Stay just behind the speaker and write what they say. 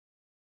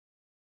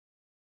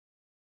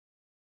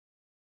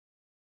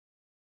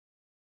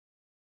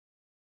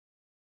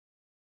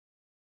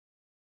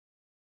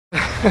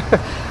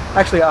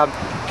Actually,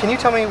 can you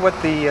tell me what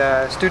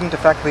the student to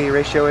faculty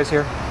ratio is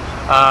here?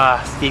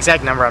 The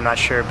exact number I'm not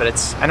sure, but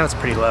I know it's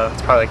pretty low.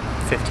 It's probably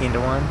like 15 to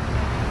 1.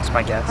 That's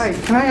my guess. Hi,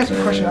 can I ask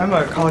a question? I'm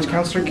a college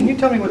counselor. Can you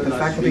tell me what the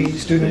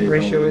faculty-student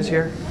ratio is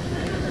here?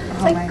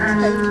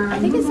 I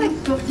think it's like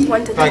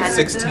 1 to 10. Like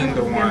 16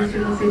 to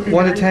 1.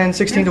 1 to 10,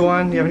 16 to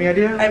 1. Do you have any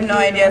idea? I have no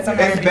idea. It's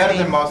better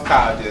than most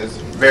colleges.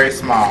 Very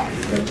small.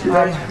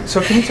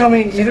 So can you tell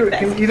me,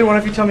 either one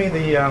of you tell me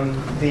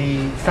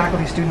the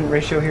faculty-student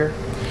ratio here?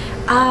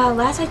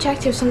 Last I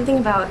checked, it was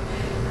something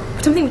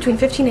between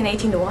 15 and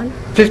 18 to 1.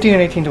 15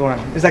 and 18 to 1.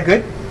 Is that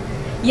good?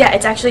 Yeah,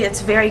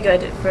 it's very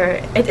good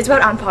it's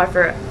about on par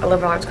for a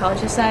liberal arts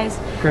college this size.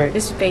 Great.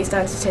 This is based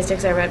on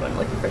statistics I read when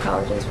looking for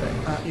colleges.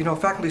 But you know,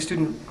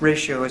 faculty-student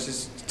ratio is a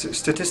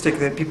statistic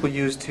that people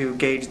use to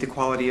gauge the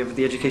quality of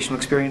the educational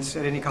experience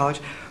at any college.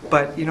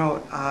 But you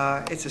know,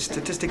 it's a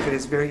statistic that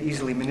is very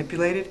easily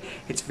manipulated.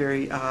 It's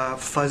very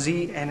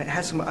fuzzy, and it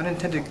has some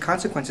unintended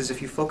consequences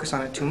if you focus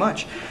on it too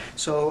much.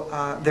 So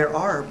there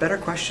are better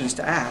questions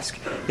to ask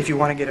if you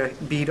want to get a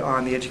bead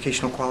on the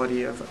educational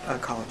quality of a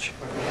college.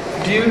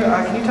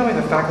 Can you tell me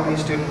the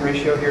faculty-student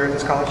ratio here at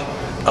this college?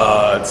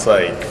 It's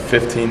like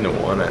 15 to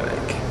 1, I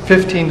think.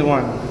 15 to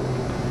 1.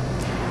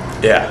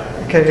 Yeah.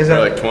 Okay, is that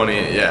or like 20?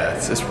 Yeah,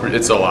 it's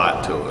a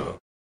lot to a little.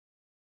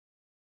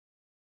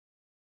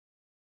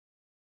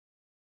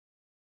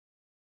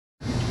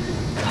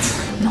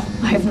 no,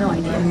 I have no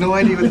idea. No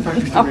idea what the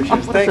faculty-student ratio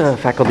is. What's the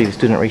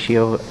faculty-to-student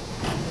ratio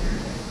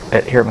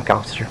here at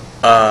McAllister?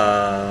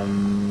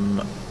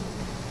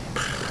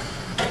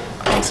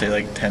 I'd say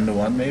like 10 to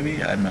 1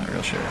 maybe? I'm not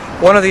real sure.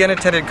 One of the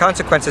unintended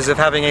consequences of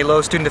having a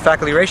low student to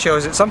faculty ratio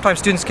is that sometimes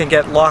students can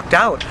get locked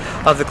out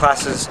of the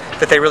classes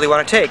that they really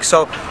want to take.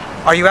 So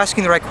are you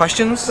asking the right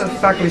questions? What's the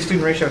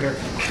faculty-student ratio here?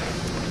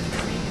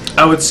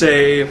 I would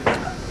say,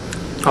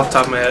 off the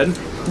top of my head,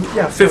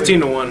 yeah, 15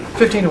 to 1.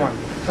 15 to 1.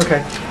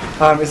 Okay.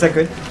 Is that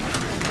good?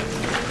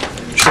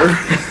 Sure.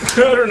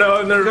 I don't know.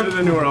 I've never been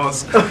anywhere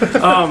else.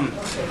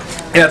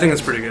 Yeah, I think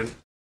it's pretty good.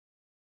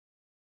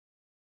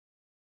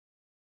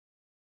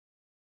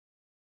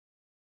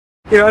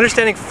 You know,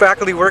 understanding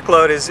faculty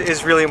workload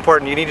is really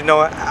important. You need to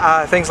know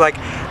things like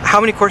how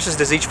many courses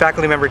does each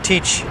faculty member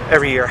teach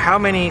every year? How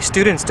many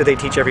students do they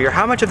teach every year?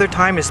 How much of their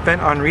time is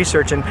spent on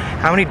research, and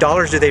how many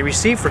dollars do they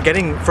receive for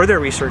their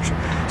research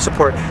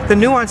support? The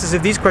nuances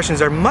of these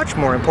questions are much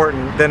more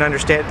important than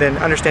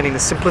understanding the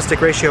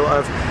simplistic ratio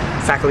of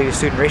faculty to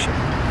student ratio.